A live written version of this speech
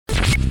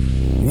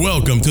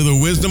Welcome to the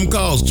Wisdom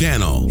Calls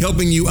channel,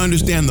 helping you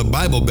understand the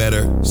Bible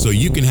better so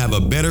you can have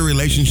a better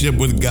relationship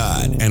with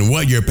God. And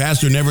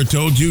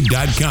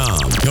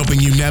whatyourpastornevertoldyou.com, helping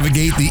you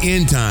navigate the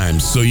end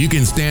times so you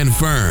can stand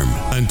firm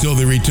until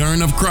the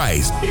return of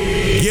Christ.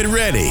 Get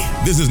ready.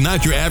 This is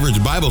not your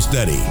average Bible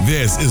study.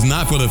 This is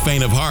not for the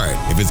faint of heart.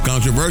 If it's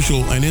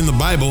controversial and in the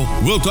Bible,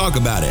 we'll talk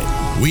about it.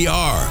 We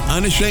are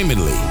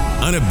unashamedly,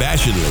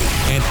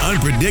 unabashedly, and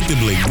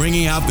unpredictably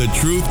bringing out the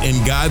truth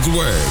in God's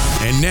Word.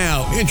 And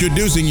now,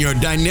 introducing your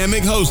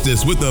dynamic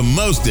hostess with the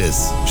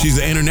mostest. She's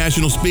an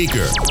international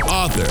speaker,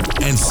 author,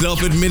 and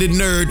self-admitted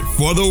nerd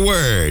for the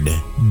Word,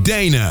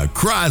 Dana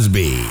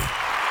Crosby.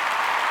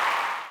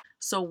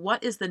 So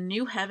what is the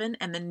new heaven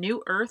and the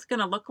new earth going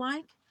to look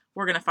like?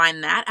 We're going to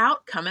find that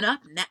out coming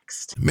up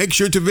next. Make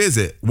sure to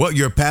visit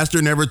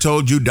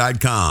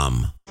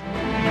whatyourpastornevertoldyou.com.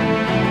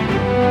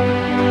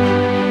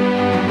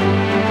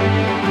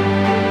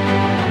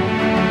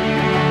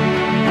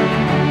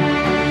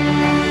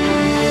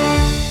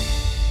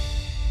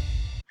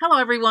 Hello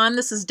everyone,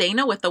 this is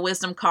Dana with the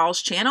Wisdom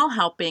Calls channel,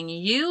 helping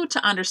you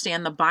to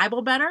understand the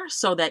Bible better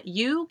so that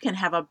you can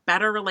have a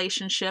better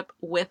relationship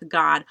with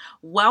God.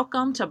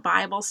 Welcome to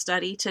Bible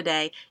study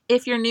today.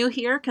 If you're new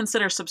here,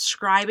 consider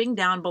subscribing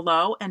down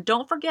below, and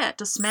don't forget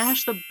to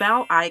smash the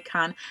bell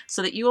icon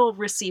so that you will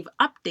receive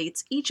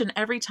updates each and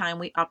every time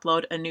we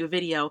upload a new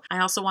video.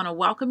 I also want to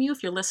welcome you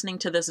if you're listening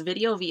to this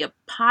video via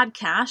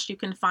podcast. You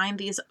can find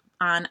these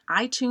on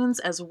iTunes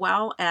as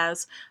well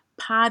as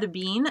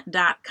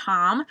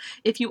podbean.com.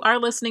 If you are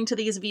listening to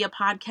these via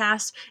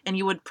podcast and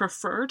you would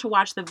prefer to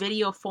watch the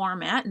video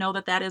format, know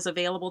that that is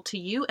available to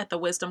you at the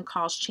Wisdom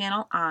Calls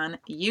channel on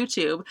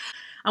YouTube.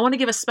 I want to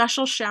give a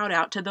special shout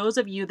out to those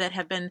of you that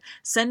have been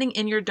sending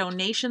in your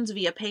donations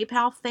via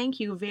PayPal. Thank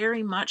you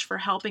very much for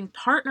helping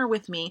partner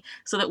with me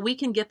so that we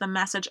can get the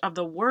message of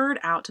the Word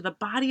out to the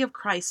body of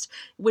Christ,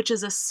 which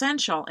is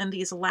essential in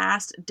these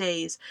last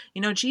days.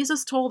 You know,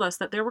 Jesus told us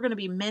that there were going to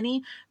be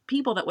many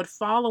people that would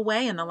fall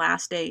away in the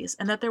last days,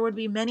 and that there would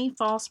be many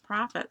false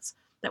prophets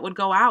that would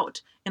go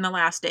out in the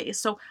last days.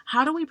 So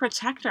how do we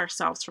protect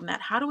ourselves from that?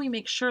 How do we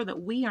make sure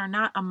that we are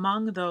not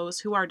among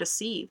those who are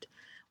deceived?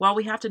 Well,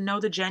 we have to know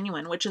the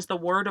genuine, which is the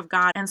Word of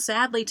God. And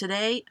sadly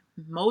today,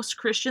 most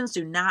Christians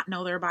do not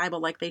know their Bible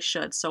like they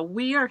should. So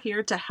we are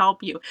here to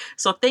help you.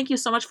 So thank you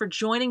so much for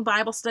joining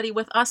Bible study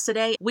with us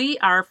today. We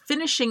are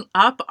finishing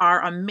up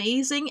our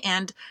amazing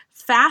and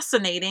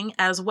fascinating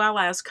as well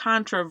as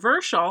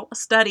controversial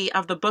study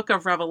of the book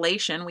of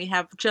Revelation. We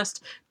have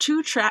just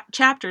two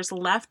chapters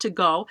left to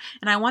go.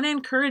 And I want to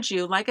encourage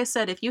you, like I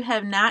said, if you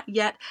have not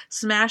yet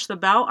smashed the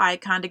bell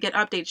icon to get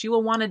updates, you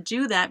will want to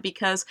do that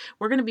because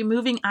we're going to be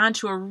moving on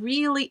to a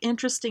really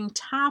interesting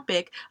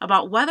topic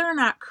about whether or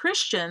not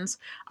Christians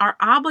are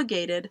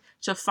obligated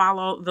to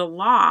follow the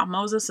law,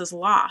 Moses'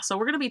 law. So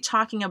we're going to be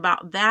talking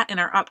about that in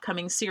our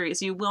upcoming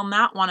series. You will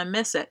not want to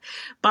miss it.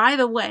 By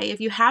the way,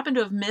 if you happen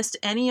to have missed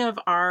any of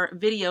our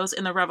videos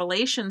in the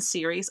Revelation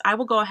series, I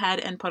will go ahead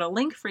and put a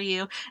link for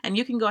you, and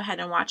you can go ahead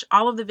and watch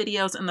all of the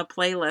videos in the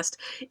playlist.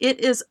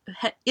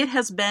 It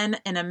has been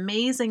an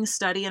amazing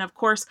study, and of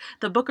course,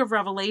 the book of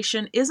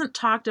Revelation isn't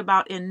talked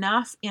about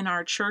enough in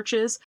our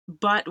churches,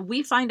 but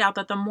we find out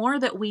that the more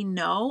that we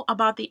know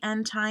about the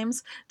end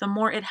times, the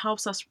more it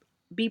helps us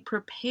be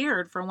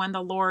prepared for when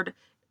the Lord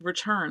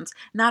returns.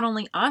 Not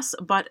only us,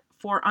 but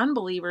for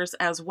unbelievers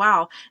as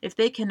well. If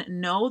they can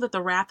know that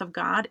the wrath of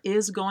God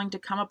is going to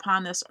come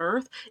upon this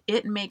earth,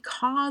 it may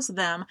cause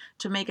them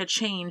to make a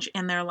change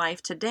in their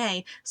life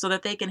today so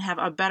that they can have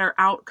a better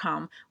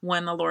outcome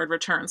when the Lord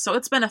returns. So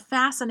it's been a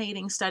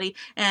fascinating study.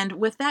 And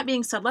with that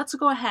being said, let's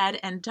go ahead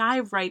and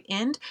dive right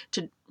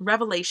into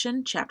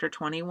Revelation chapter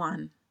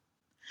 21.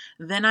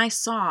 Then I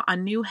saw a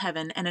new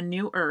heaven and a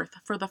new earth,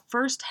 for the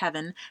first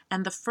heaven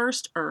and the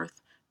first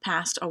earth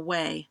passed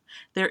away.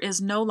 There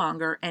is no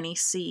longer any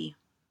sea.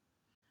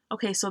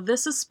 Okay, so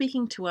this is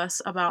speaking to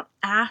us about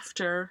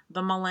after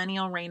the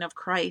millennial reign of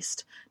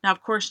Christ. Now,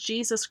 of course,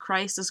 Jesus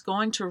Christ is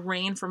going to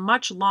reign for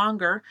much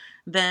longer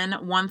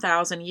than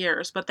 1,000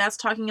 years, but that's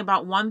talking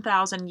about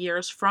 1,000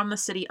 years from the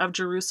city of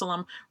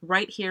Jerusalem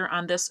right here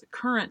on this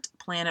current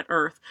planet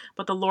Earth.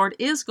 But the Lord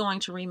is going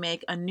to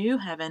remake a new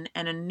heaven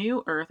and a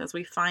new earth, as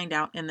we find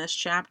out in this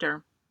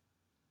chapter.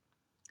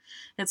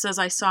 It says,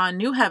 I saw a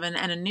new heaven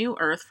and a new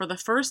earth, for the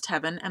first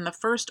heaven and the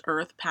first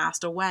earth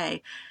passed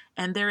away,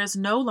 and there is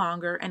no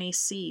longer any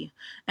sea.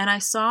 And I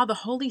saw the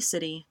holy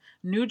city,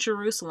 New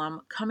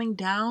Jerusalem, coming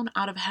down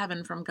out of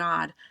heaven from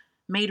God,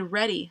 made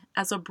ready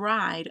as a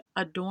bride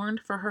adorned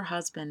for her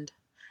husband.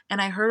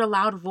 And I heard a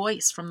loud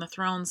voice from the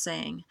throne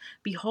saying,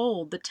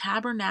 Behold, the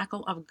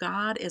tabernacle of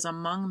God is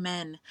among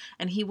men,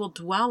 and he will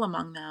dwell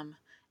among them,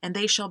 and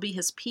they shall be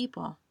his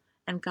people,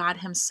 and God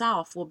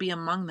himself will be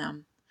among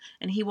them.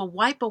 And he will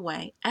wipe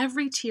away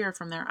every tear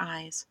from their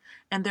eyes,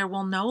 and there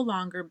will no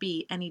longer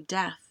be any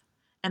death,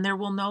 and there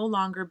will no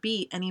longer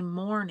be any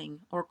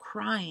mourning or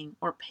crying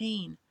or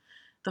pain.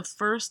 The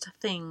first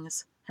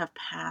things have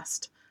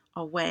passed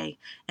away.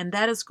 And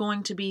that is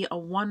going to be a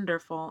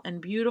wonderful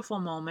and beautiful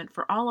moment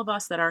for all of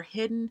us that are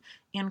hidden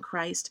in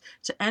Christ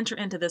to enter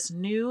into this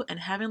new and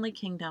heavenly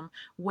kingdom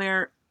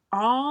where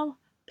all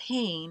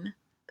pain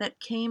that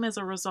came as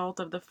a result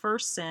of the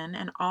first sin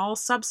and all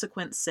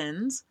subsequent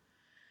sins,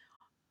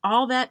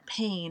 all that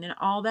pain and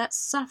all that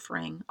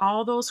suffering,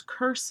 all those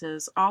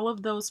curses, all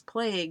of those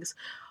plagues,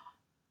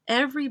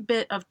 every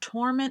bit of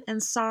torment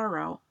and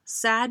sorrow,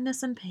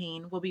 sadness and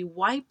pain will be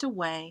wiped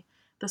away.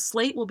 The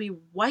slate will be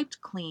wiped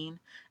clean,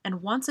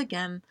 and once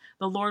again,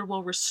 the Lord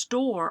will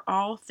restore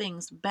all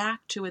things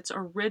back to its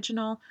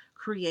original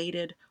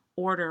created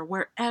order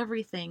where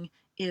everything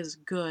is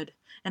good.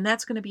 And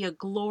that's going to be a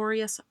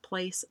glorious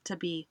place to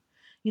be.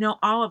 You know,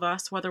 all of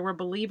us, whether we're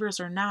believers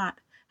or not,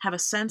 have a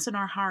sense in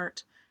our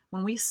heart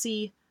when we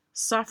see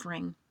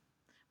suffering,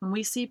 when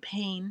we see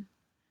pain,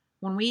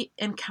 when we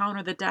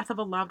encounter the death of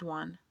a loved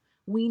one,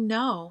 we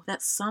know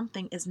that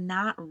something is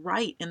not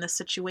right in the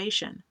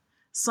situation.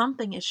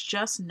 Something is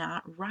just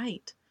not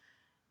right.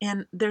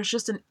 And there's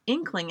just an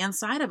inkling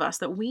inside of us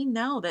that we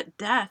know that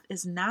death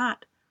is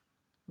not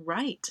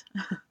right.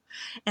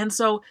 And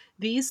so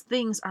these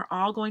things are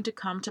all going to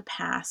come to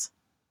pass.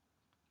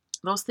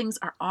 Those things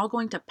are all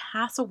going to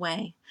pass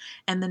away,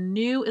 and the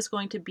new is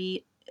going to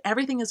be,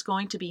 everything is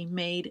going to be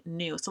made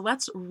new. So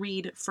let's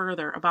read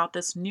further about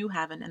this new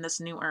heaven and this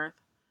new earth.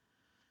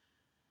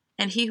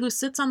 And he who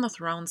sits on the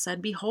throne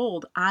said,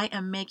 Behold, I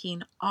am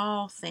making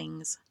all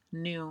things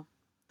new.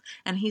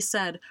 And he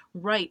said,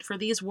 Write, for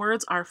these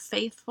words are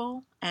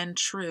faithful and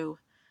true.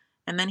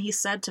 And then he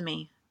said to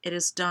me, It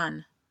is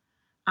done.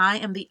 I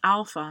am the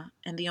Alpha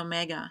and the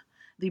Omega,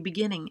 the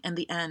beginning and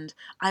the end.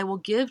 I will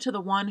give to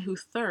the one who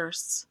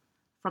thirsts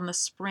from the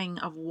spring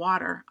of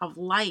water of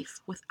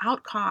life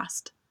without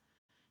cost.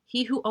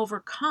 He who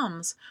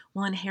overcomes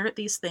will inherit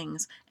these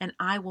things, and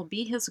I will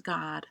be his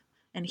God,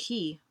 and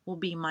he will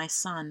be my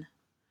son.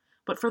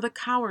 But for the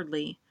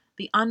cowardly,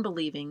 the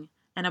unbelieving,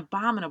 and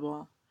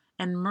abominable,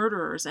 and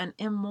murderers, and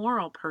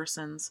immoral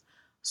persons,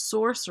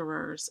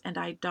 sorcerers, and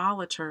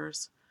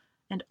idolaters,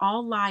 and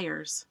all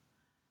liars,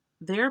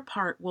 their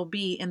part will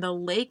be in the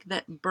lake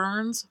that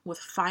burns with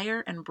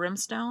fire and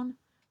brimstone,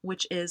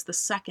 which is the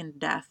second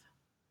death.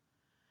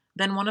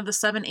 Then one of the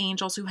 7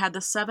 angels who had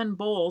the 7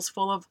 bowls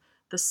full of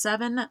the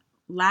 7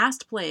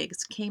 last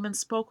plagues came and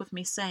spoke with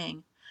me,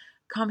 saying,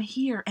 Come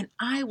here, and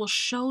I will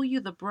show you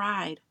the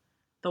bride,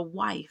 the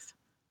wife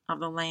of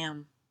the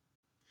Lamb.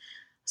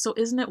 So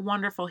isn't it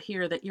wonderful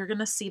here that you're going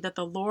to see that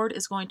the Lord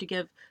is going to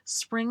give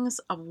springs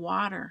of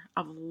water,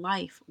 of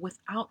life,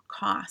 without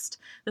cost.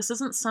 This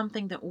isn't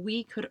something that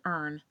we could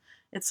earn.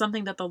 It's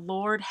something that the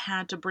Lord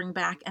had to bring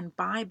back and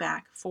buy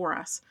back for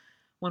us.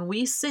 When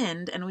we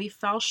sinned and we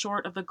fell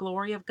short of the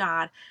glory of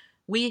God,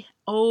 we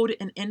owed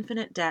an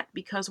infinite debt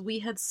because we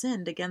had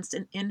sinned against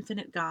an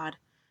infinite God.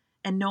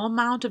 And no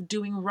amount of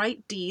doing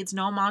right deeds,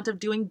 no amount of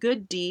doing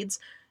good deeds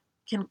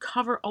can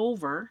cover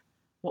over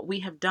what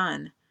we have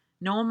done.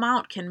 No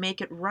amount can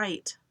make it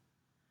right.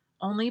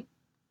 Only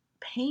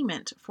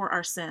payment for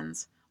our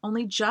sins,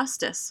 only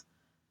justice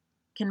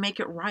can make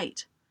it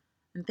right.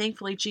 And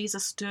thankfully,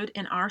 Jesus stood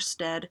in our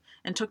stead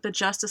and took the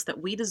justice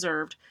that we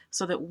deserved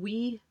so that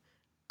we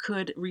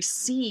could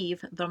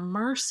receive the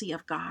mercy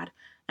of God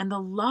and the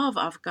love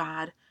of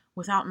God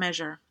without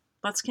measure.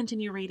 Let's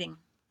continue reading.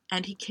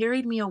 And he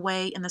carried me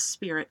away in the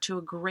Spirit to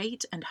a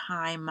great and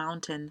high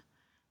mountain,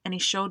 and he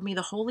showed me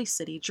the holy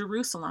city,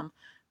 Jerusalem,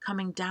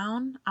 coming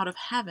down out of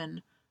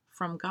heaven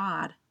from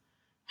God,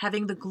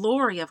 having the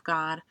glory of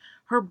God.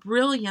 Her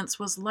brilliance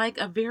was like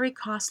a very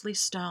costly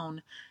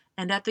stone,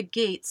 and at the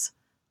gates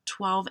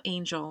 12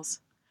 angels,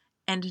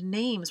 and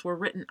names were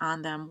written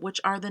on them, which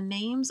are the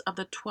names of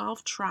the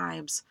 12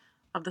 tribes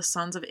of the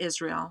sons of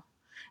Israel.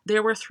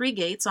 There were 3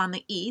 gates on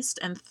the east,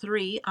 and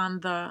 3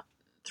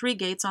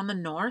 gates on the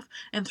north,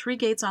 and 3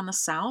 gates on the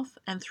south,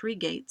 and 3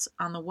 gates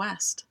on the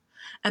west.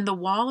 And the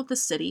wall of the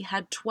city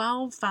had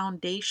 12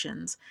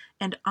 foundations,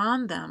 and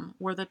on them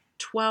were the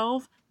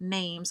 12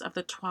 names of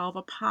the 12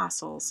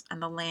 apostles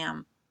and the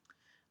Lamb.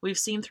 We've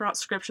seen throughout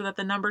Scripture that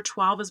the number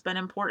 12 has been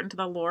important to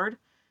the Lord.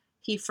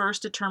 He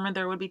first determined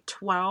there would be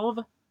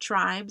 12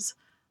 tribes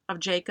of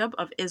Jacob,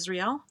 of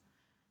Israel,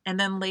 and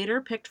then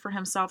later picked for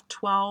himself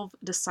 12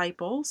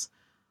 disciples,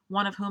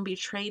 one of whom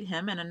betrayed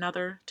him and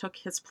another took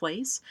his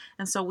place.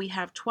 And so we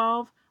have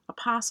 12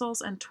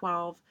 apostles and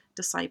 12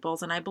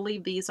 disciples, and I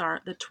believe these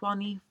are the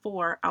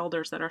 24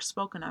 elders that are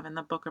spoken of in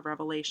the book of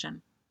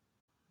Revelation.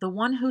 The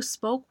one who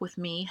spoke with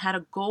me had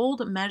a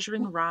gold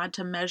measuring rod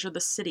to measure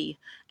the city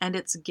and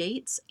its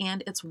gates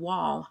and its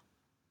wall.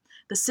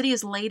 The city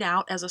is laid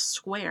out as a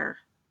square,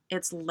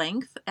 its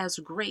length as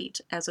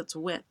great as its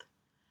width.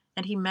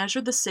 And he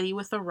measured the city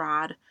with a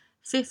rod,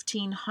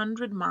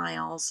 1,500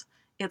 miles.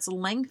 Its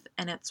length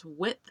and its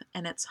width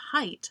and its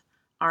height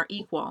are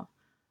equal,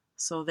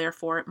 so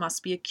therefore it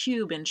must be a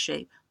cube in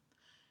shape.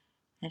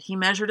 And he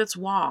measured its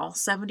wall,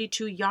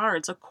 72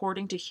 yards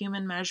according to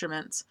human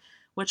measurements,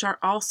 which are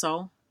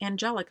also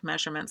angelic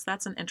measurements.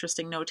 That's an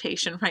interesting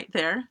notation right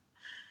there.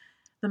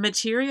 The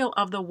material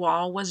of the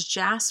wall was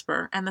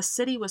jasper, and the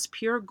city was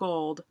pure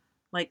gold,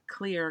 like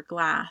clear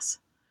glass.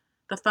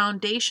 The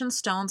foundation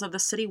stones of the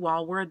city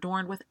wall were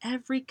adorned with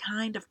every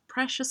kind of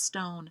precious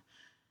stone.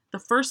 The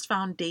first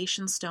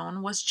foundation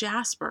stone was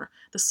jasper,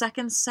 the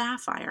second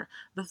sapphire,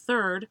 the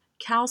third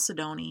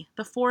chalcedony,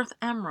 the fourth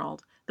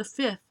emerald, the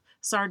fifth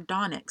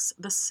sardonyx,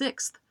 the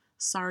sixth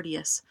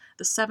sardius,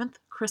 the seventh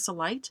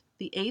chrysolite,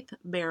 the eighth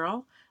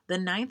beryl, the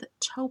ninth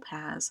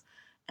topaz,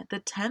 the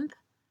 10th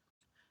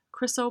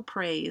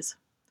chrysoprase,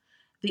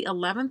 the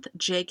 11th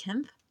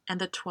jacinth,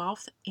 and the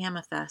 12th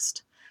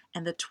amethyst.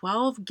 And the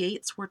 12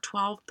 gates were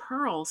 12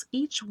 pearls.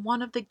 Each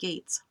one of the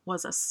gates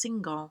was a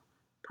single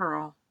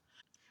pearl.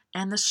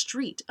 And the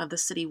street of the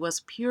city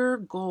was pure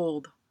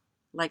gold,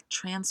 like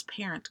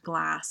transparent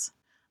glass.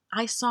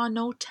 I saw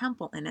no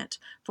temple in it,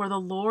 for the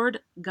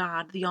Lord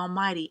God, the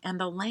Almighty, and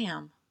the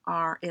Lamb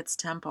are its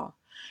temple.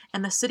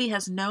 And the city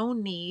has no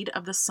need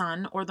of the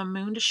sun or the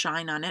moon to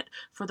shine on it,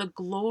 for the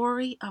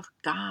glory of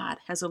God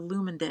has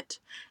illumined it,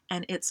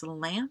 and its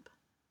lamp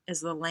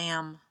is the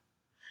Lamb.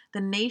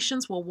 The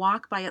nations will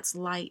walk by its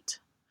light,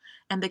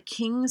 and the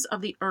kings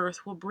of the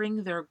earth will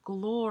bring their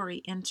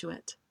glory into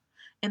it.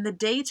 In the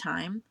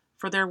daytime,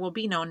 for there will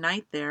be no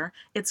night there,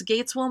 its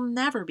gates will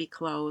never be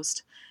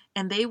closed,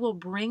 and they will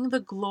bring the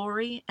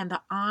glory and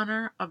the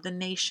honor of the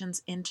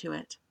nations into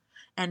it.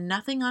 And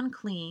nothing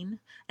unclean,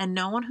 and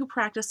no one who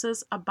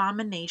practices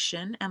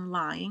abomination and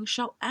lying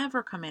shall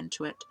ever come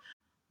into it,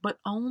 but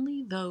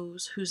only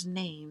those whose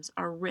names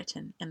are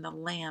written in the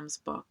Lamb's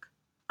book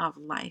of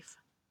life.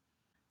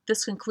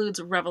 This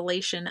concludes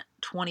Revelation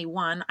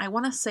 21. I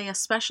want to say a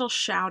special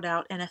shout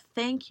out and a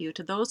thank you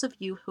to those of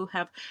you who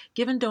have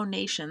given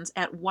donations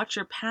at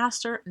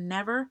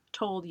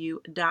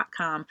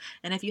whatyourpastornevertoldyou.com.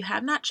 And if you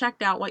have not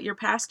checked out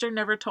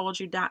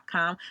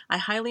whatyourpastornevertoldyou.com, I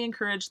highly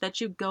encourage that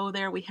you go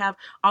there. We have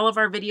all of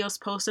our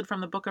videos posted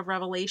from the book of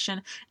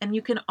Revelation, and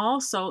you can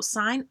also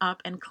sign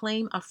up and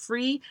claim a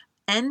free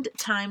End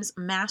Times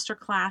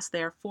Masterclass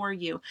there for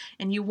you,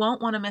 and you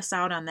won't want to miss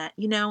out on that.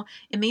 You know,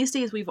 in these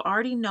days, we've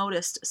already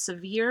noticed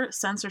severe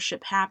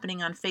censorship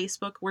happening on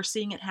Facebook. We're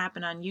seeing it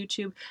happen on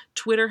YouTube.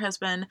 Twitter has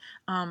been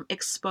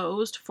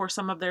exposed for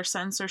some of their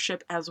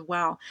censorship as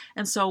well.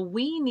 And so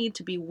we need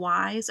to be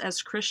wise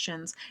as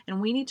Christians,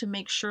 and we need to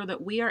make sure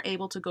that we are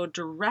able to go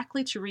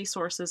directly to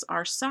resources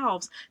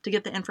ourselves to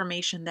get the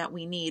information that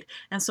we need.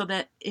 And so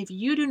that if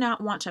you do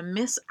not want to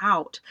miss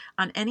out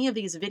on any of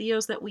these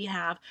videos that we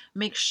have,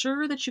 make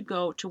sure that you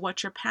go to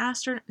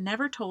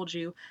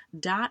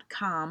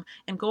whatyourpastornevertoldyou.com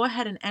and go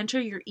ahead and enter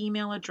your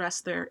email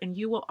address there, and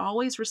you will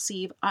always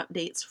receive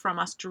updates from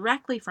us,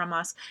 directly from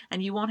us,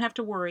 and you won't have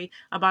to worry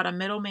about a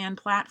middleman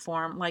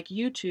platform like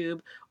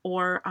YouTube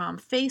or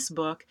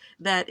Facebook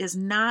that is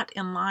not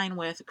in line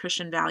with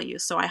Christian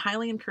values. So I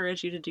highly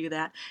encourage you to do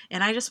that.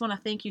 And I just want to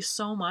thank you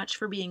so much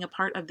for being a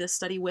part of this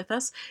study with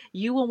us.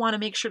 You will want to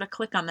make sure to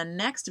click on the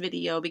next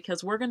video,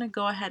 because we're going to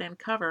go ahead and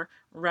cover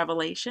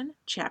Revelation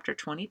chapter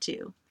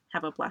 22.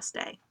 Have a blessed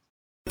day.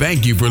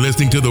 Thank you for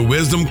listening to the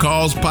Wisdom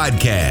Calls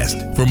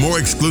podcast. For more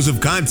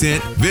exclusive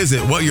content, visit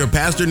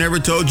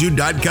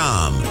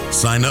whatyourpastornevertoldyou.com.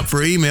 Sign up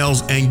for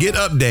emails and get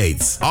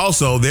updates.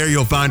 Also, there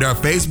you'll find our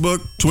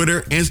Facebook,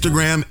 Twitter,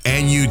 Instagram,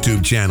 and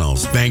YouTube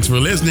channels. Thanks for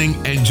listening,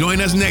 and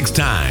join us next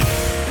time.